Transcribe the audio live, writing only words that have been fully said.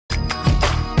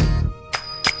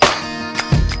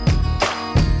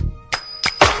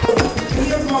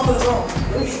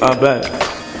I bet.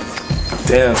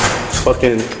 Damn, it's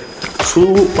fucking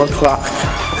 2 o'clock.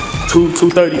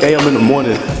 2:30 a.m. in the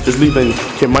morning. Just leaving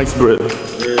Kid Mike's crib. Yeah,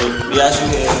 we actually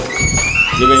here.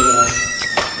 Giving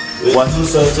what? 2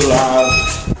 subs to live.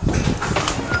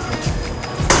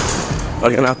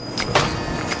 Again,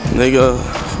 nigga,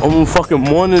 I'm fucking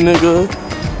morning, nigga.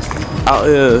 Out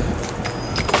here,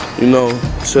 you know,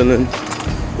 chilling.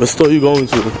 What store you going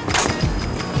to?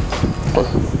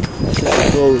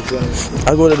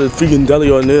 I go to the freaking deli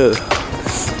on there.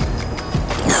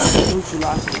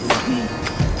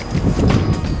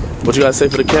 What you gotta say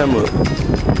for the camera?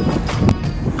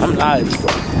 I'm live.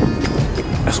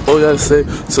 That's all you gotta say.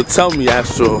 So tell me,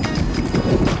 Astro,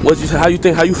 how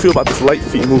you feel about this light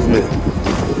feet movement?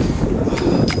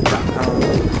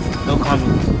 No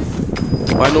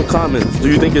comments. Why no comments? Do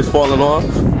you think it's falling off?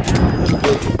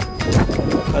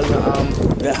 Because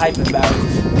the hype and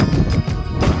battles.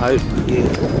 Hype? Yeah.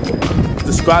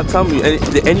 Tell me,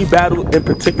 did any battle in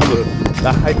particular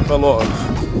that hype fell off?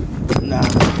 Nah,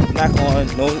 not going.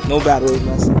 No battle is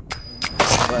messing.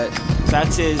 But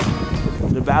fact is,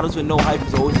 the battles with no hype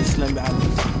is always the slim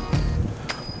battles.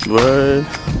 Word.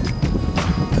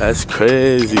 That's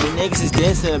crazy. And the niggas is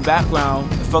dancing in the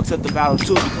background. It fucks up the battle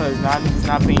too because now niggas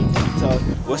not paying attention to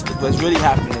what's really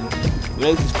happening. The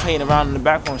niggas is playing around in the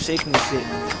background, shaking the shit,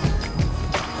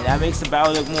 and that makes the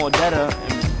battle look more deader,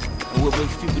 and what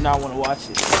makes people not want to watch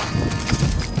it.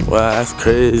 Wow, that's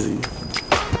crazy.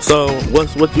 So,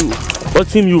 what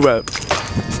team you rep?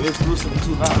 We're exclusive to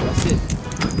 2 Live, that's it.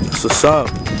 That's what's up.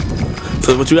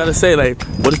 So what you gotta say, like,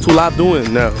 what is 2 Live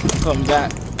doing now? Coming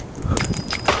back.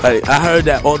 Like, I heard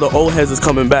that all the old heads is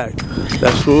coming back.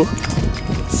 That's true?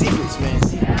 Secrets, man,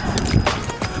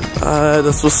 secrets.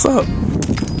 That's what's up.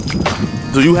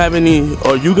 Do you have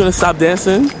are you gonna stop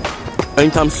dancing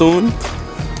anytime soon?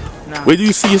 Nah. Where do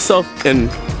you see yourself in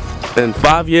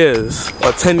 5 years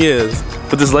or 10 years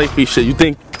with this light feet shit? You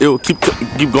think it will keep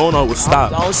going or will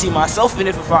stop? I don't see myself in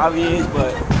it for 5 years,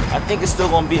 but I think it's still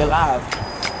gonna be alive.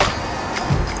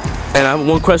 And I have one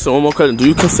more question. Do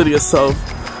you consider yourself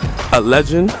a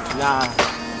legend? Nah.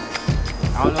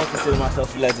 I don't know if I consider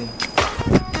myself a legend.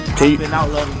 I've been out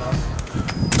long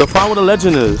enough. The problem with a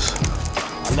legend is?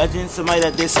 A legend is somebody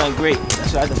that did something great.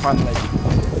 That's what I define a legend.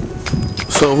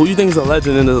 So who you think is a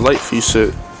legend in this light feet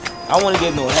shit? I don't want to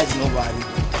give no head to nobody.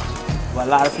 But a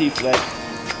lot of people, like,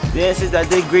 dancers that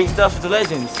did great stuff with the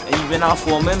legends. And you've been out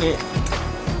for a minute.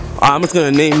 I'm just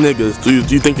gonna name niggas. Do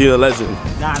you think you're a legend?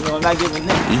 Nah, no, I'm not giving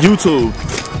niggas. YouTube.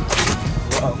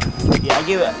 Well, yeah,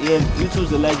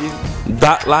 YouTube's a legend.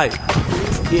 Dot Light.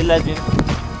 He a legend.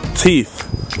 Teeth.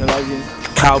 He a legend.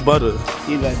 Cow Butter.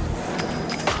 He a legend.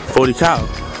 40 Cow.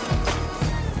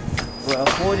 Well,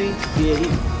 40, yeah,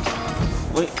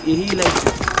 he legend.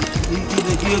 He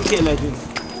a kid legend.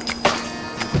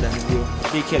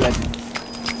 He a kid legend.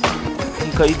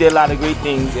 Because he did a lot of great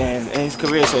things in his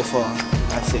career so far,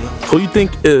 I say. Who you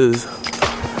think is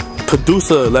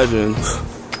producer legends?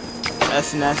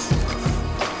 SNS.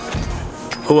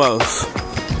 Who else?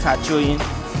 Trillion.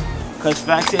 Because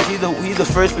fact is, he's the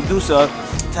first producer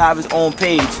to have his own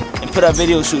page and put up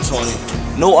video shoots on it.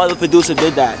 No other producer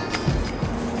did that.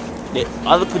 The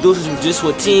other producers were just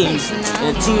with teams,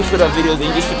 and the teams put up videos and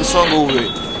you just put the song over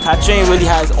it. Trillion really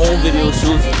has his own video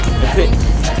shoots and put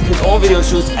his own video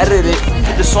shoots, edited it,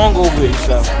 put the song over it.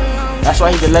 So that's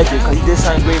why he's a legend, because he did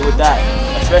something great with that,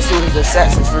 especially with his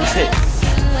sets, his first hit.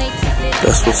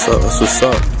 That's what's up. That's what's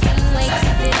up.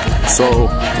 So,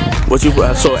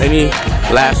 so any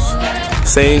last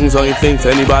sayings or anything to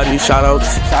anybody? Shout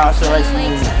outs? Shout out to the Rice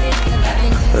movement.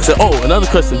 That's it. Oh, another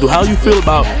question. How you feel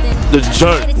about the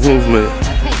jerk movement?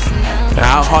 And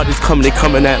how hard it's coming? They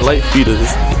coming at light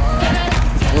feeders.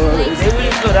 Well, if they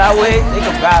really feel that way, they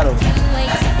can battle.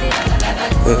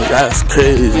 That's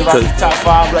crazy. Because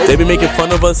they be making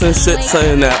fun of us and shit,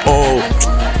 saying that, oh,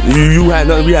 we had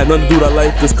nothing to do with our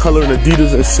life, just coloring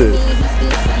Adidas and shit.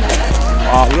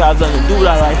 We got nothing to do with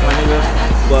our life, my nigga.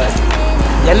 But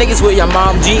y'all niggas wear your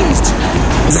mom jeans.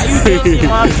 How you doing with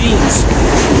your mom jeans?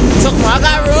 So, I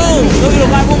got room. No, you don't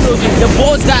got room with those jeans. Your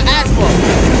boys got asthma.